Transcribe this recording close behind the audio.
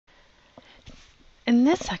In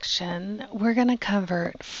this section, we're going to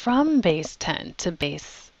convert from base 10 to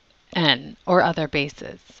base n, or other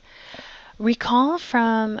bases. Recall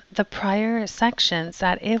from the prior sections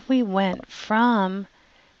that if we went from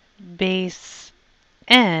base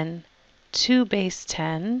n to base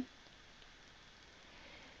 10,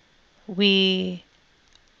 we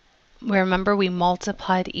remember we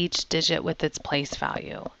multiplied each digit with its place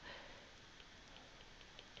value.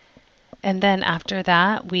 And then after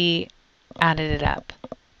that, we added it up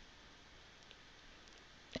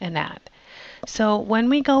and add. So when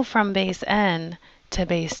we go from base n to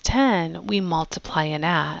base 10, we multiply and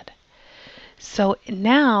add. So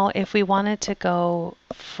now if we wanted to go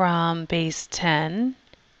from base 10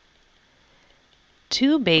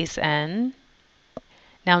 to base n,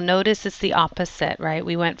 now notice it's the opposite, right?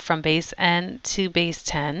 We went from base n to base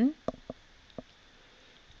 10,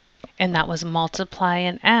 and that was multiply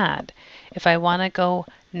and add. If I want to go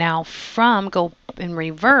now go in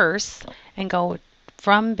reverse and go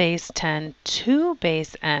from base 10 to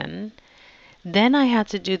base n, then I have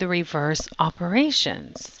to do the reverse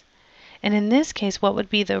operations. And in this case, what would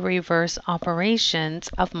be the reverse operations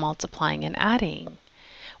of multiplying and adding?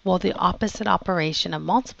 Well, the opposite operation of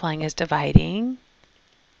multiplying is dividing,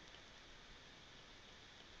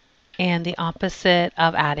 and the opposite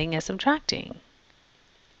of adding is subtracting.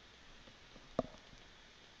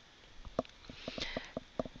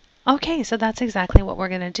 Okay, so that's exactly what we're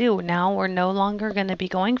going to do. Now we're no longer going to be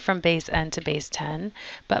going from base n to base 10,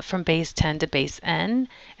 but from base 10 to base n,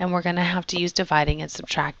 and we're going to have to use dividing and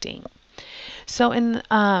subtracting. So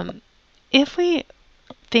if we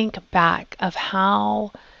think back of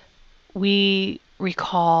how we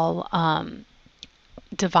recall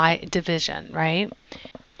division, right?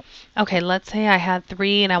 Okay, let's say I had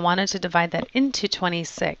 3 and I wanted to divide that into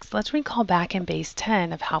 26. Let's recall back in base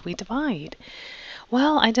 10 of how we divide.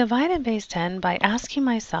 Well, I divided base 10 by asking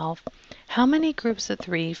myself, how many groups of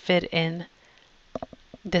 3 fit in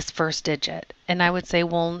this first digit? And I would say,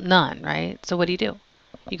 well, none, right? So what do?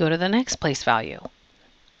 You go to the next place value.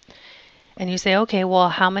 And you say, okay, well,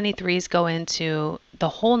 how many 3's go into the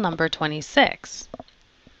whole number 26?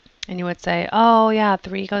 And you would say, oh, yeah,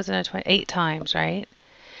 3 goes into 8 times, right?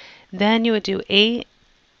 Then you would do 8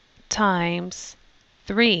 times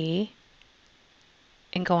 3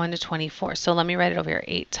 and go into 24. So let me write it over here.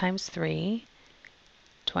 8 times 3,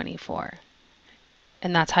 24.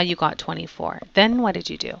 And that's how you got 24. Then what did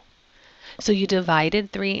you do? So you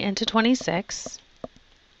divided 3 into 26.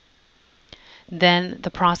 Then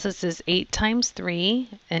the process is 8 times 3,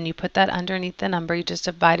 and you put that underneath the number you just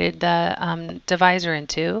divided the divisor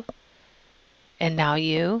into. And now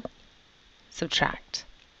you subtract.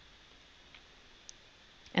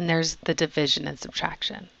 And there's the division and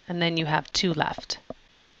subtraction. And then you have 2 left.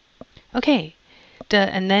 Okay,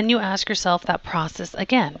 and then you ask yourself that process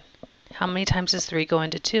again. How many times does 3 go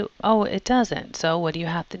into 2? Oh, it doesn't. So what do you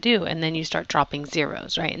have to do? And then you start dropping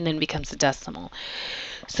zeros, right? And then it becomes a decimal.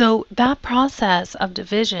 So that process of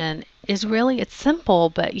division is really, it's simple,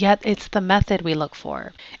 but yet it's the method we look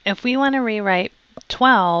for. If we want to rewrite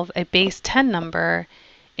 12, a base 10 number,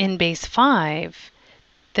 in base 5,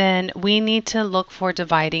 then we need to look for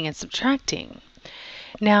dividing and subtracting.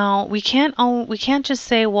 Now, we can't just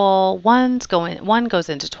say, well, 1 goes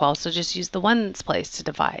into 12, so just use the ones place to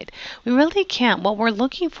divide. We really can't. What we're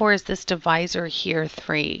looking for is this divisor here,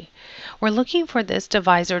 3. We're looking for this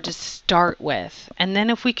divisor to start with. And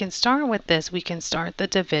then if we can start with this, we can start the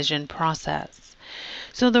division process.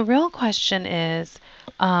 So the real question is,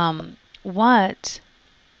 what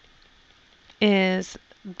is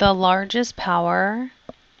the largest power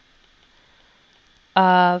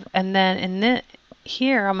of, and then in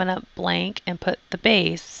here I'm going to blank and put the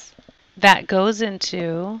base that goes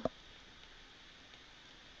into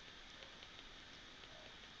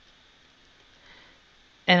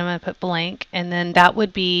and I'm going to put blank, and then that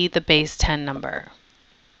would be the base 10 number.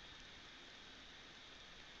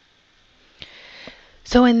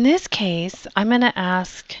 So in this case, I'm going to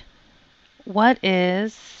ask, what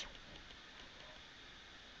is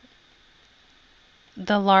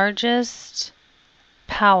the largest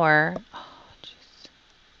power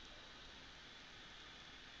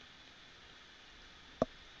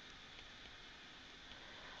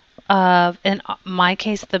of, in my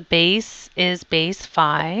case, the base is base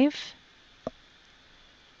 5.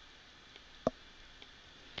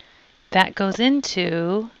 That goes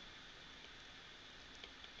into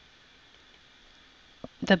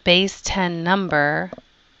the base 10 number,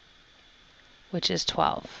 which is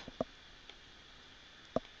 12.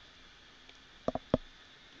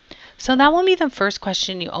 So that will be the first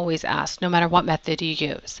question you always ask, no matter what method you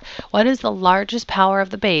use. What is the largest power of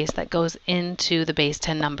the base that goes into the base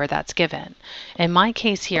 10 number that's given? In my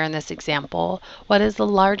case here in this example, what is the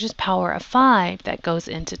largest power of 5 that goes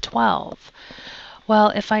into 12? Well,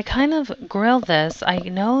 if I kind of grill this, I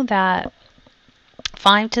know that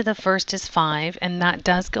 5 to the first is 5, and that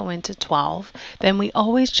does go into 12. Then we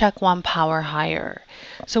always check one power higher.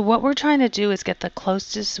 So what we're trying to do is get the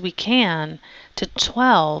closest we can to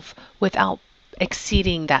 12 without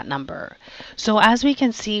exceeding that number. So as we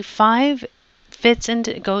can see, 5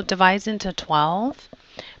 divides into 12,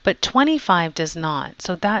 but 25 does not.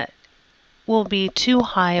 So that will be too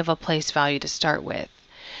high of a place value to start with.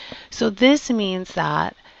 So this means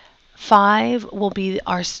that 5 will be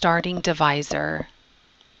our starting divisor,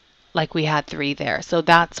 like we had 3 there. So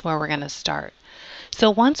that's where we're going to start. So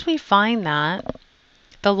once we find that,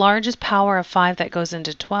 the largest power of 5 that goes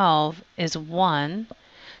into 12 is 1.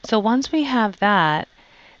 So once we have that,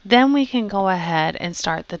 then we can go ahead and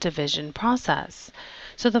start the division process.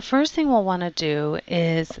 So the first thing we'll want to do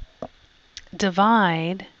is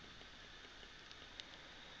divide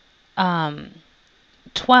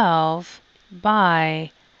 12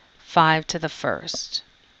 by 5 to the first.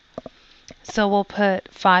 So we'll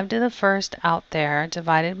put 5 to the first out there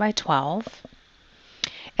divided by 12.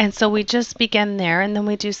 And so we just begin there, and then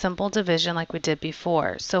we do simple division like we did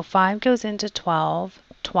before. So 5 goes into 12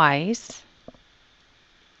 twice.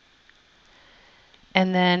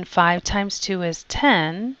 And then 5 times 2 is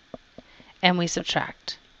 10, and we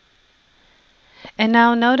subtract. And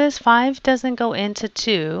now notice 5 doesn't go into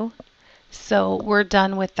 2, so we're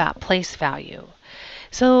done with that place value.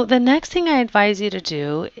 So the next thing I advise you to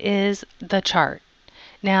do is the chart.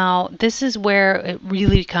 Now this is where it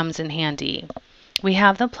really comes in handy. We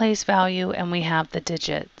have the place value and we have the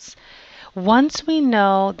digits. Once we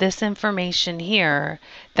know this information here,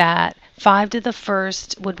 that 5 to the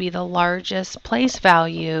first would be the largest place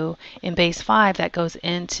value in base 5 that goes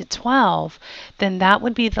into 12, then that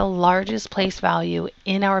would be the largest place value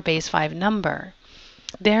in our base 5 number.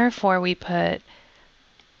 Therefore, we put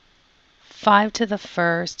 5 to the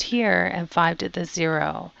first here and 5 to the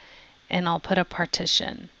 0, and I'll put a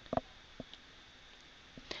partition.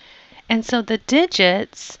 And so the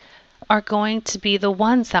digits are going to be the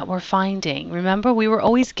ones that we're finding. Remember, we were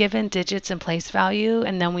always given digits and place value,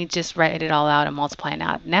 and then we just write it all out and multiply and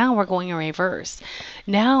add. Now we're going in reverse.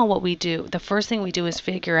 Now what we do, the first thing we do is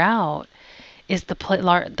figure out is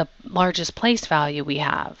the largest place value we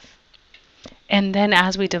have. And then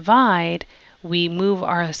as we divide, we move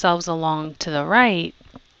ourselves along to the right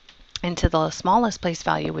into the smallest place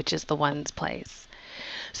value, which is the ones place.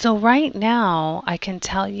 So right now, I can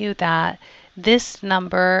tell you that this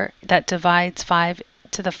number that divides 5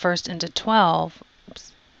 to the first into 12,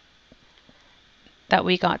 that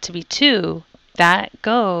we got to be 2, that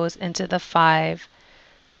goes into the 5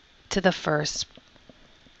 to the first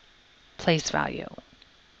place value.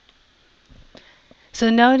 So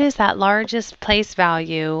notice that largest place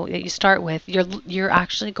value that you start with, you're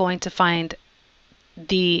actually going to find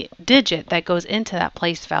the digit that goes into that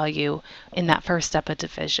place value in that first step of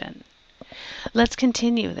division. Let's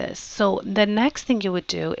continue this. So the next thing you would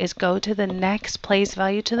do is go to the next place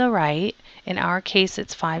value to the right. In our case,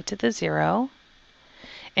 it's 5 to the 0.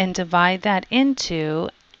 And divide that into,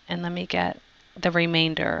 and let me get the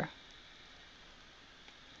remainder,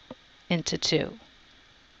 into 2.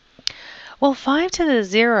 Well, 5 to the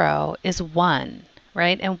 0 is 1,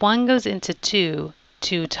 right? And 1 goes into 2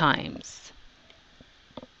 times.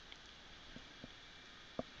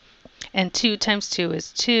 And 2 times 2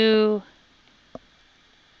 is 2.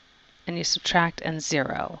 And you subtract and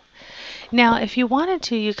 0. Now, if you wanted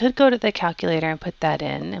to, you could go to the calculator and put that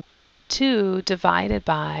in. 2 divided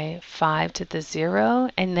by 5 to the 0,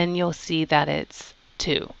 and then you'll see that it's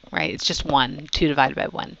 2, right? It's just 1. 2 divided by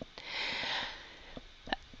 1.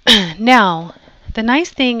 Now, the nice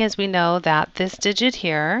thing is we know that this digit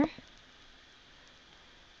here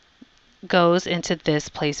goes into this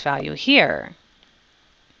place value here.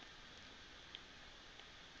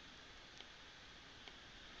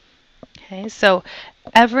 Okay, so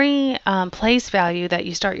every place value that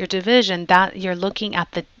you start your division, that you're looking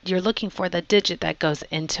for the digit that goes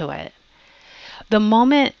into it. The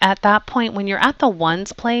moment at that point when you're at the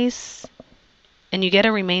ones place and you get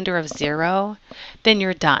a remainder of 0, then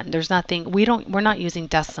you're done. There's nothing, we're not using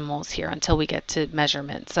decimals here until we get to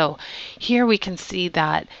measurement. So here we can see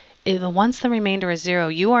that once the remainder is 0,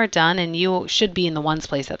 you are done and you should be in the ones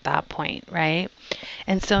place at that point, right?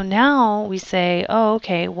 And so now we say, oh,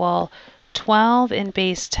 okay, well, 12 in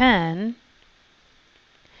base 10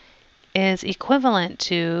 is equivalent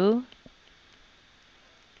to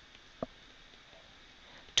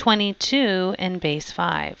 22 in base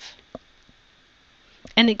 5.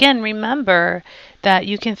 And again, remember that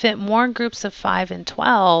you can fit more groups of 5 and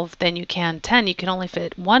 12 than you can 10. You can only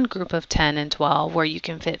fit one group of 10 and 12, where you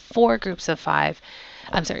can fit 4 groups of 5.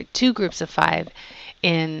 I'm sorry, 2 groups of 5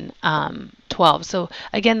 in 12. So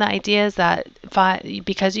again, the idea is that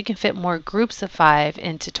because you can fit more groups of 5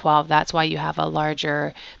 into 12, that's why you have a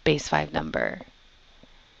larger base 5 number.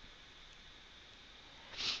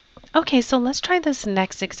 Okay, so let's try this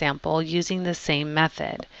next example using the same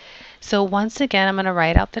method. So once again, I'm going to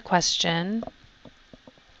write out the question.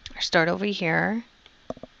 Start over here.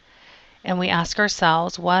 And we ask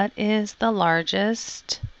ourselves, what is the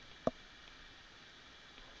largest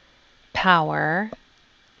power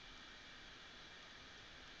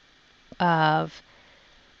of,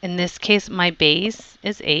 in this case, my base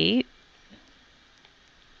is 8.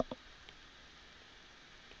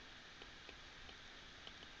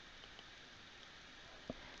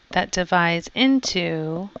 That divides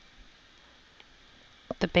into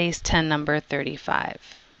the base 10 number 35.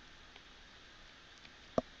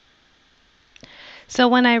 So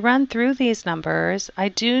when I run through these numbers, I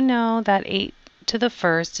do know that 8 to the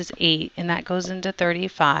first is 8, and that goes into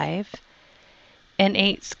 35. And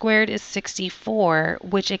 8 squared is 64,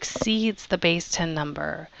 which exceeds the base 10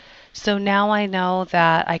 number. So now I know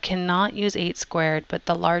that I cannot use 8 squared, but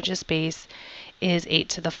the largest base is 8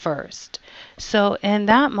 to the first. So in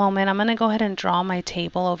that moment, I'm going to go ahead and draw my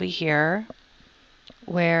table over here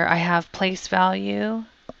where I have place value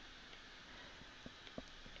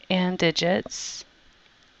and digits.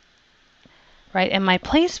 Right, and my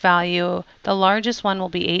place value, the largest one will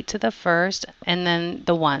be 8 to the first and then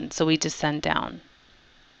the 1, so we descend down.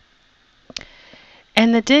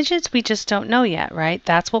 And the digits we just don't know yet, right?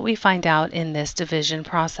 That's what we find out in this division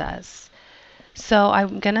process. So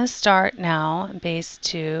I'm going to start now, base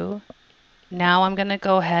 2. Now I'm going to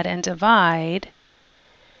go ahead and divide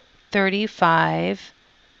 35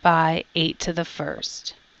 by 8 to the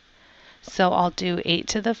first. So I'll do 8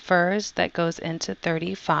 to the first, that goes into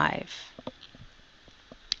 35.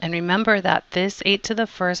 And remember that this 8 to the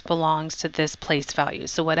first belongs to this place value.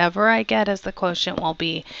 So whatever I get as the quotient will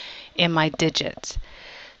be in my digits.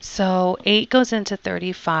 So 8 goes into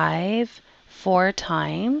 35 4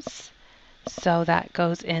 times. So that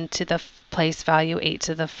goes into the place value 8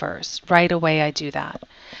 to the first. Right away I do that.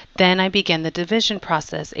 Then I begin the division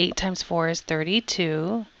process. 8 times 4 is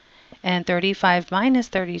 32. And 35 minus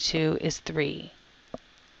 32 is 3.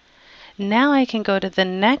 Now I can go to the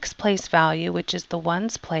next place value, which is the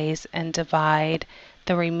ones place, and divide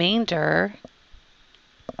the remainder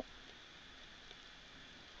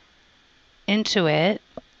into it.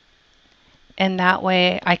 And that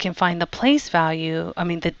way I can find the place value,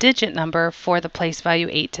 the digit number for the place value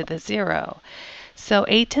 8 to the 0. So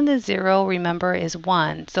 8 to the 0, remember, is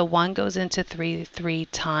 1. So 1 goes into 3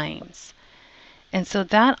 times. And so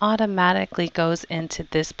that automatically goes into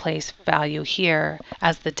this place value here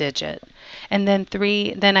as the digit. And then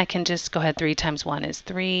 3, then I can just go ahead, 3 times 1 is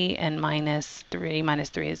 3, and minus 3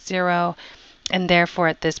 is 0. And therefore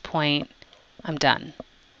at this point, I'm done.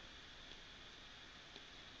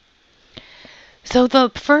 So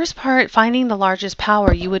the first part, finding the largest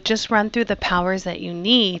power, you would just run through the powers that you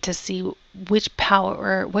need to see which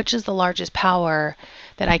is the largest power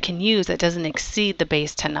that I can use that doesn't exceed the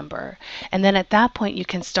base 10 number. And then at that point, you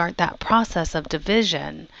can start that process of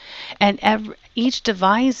division. And each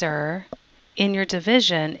divisor in your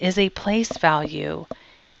division is a place value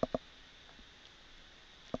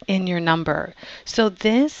in your number. So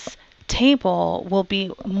this table will be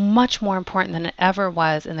much more important than it ever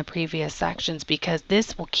was in the previous sections, because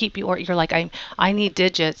this will keep you, or you're like, I need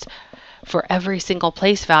digits for every single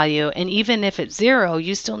place value, and even if it's 0,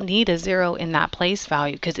 you still need a 0 in that place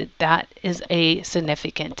value because that is a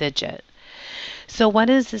significant digit. So what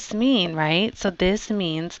does this mean, right? So this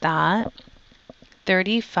means that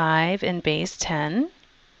 35 in base 10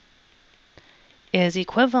 is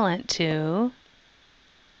equivalent to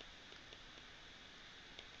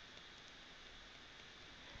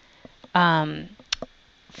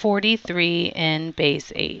 43 in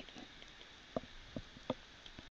base 8.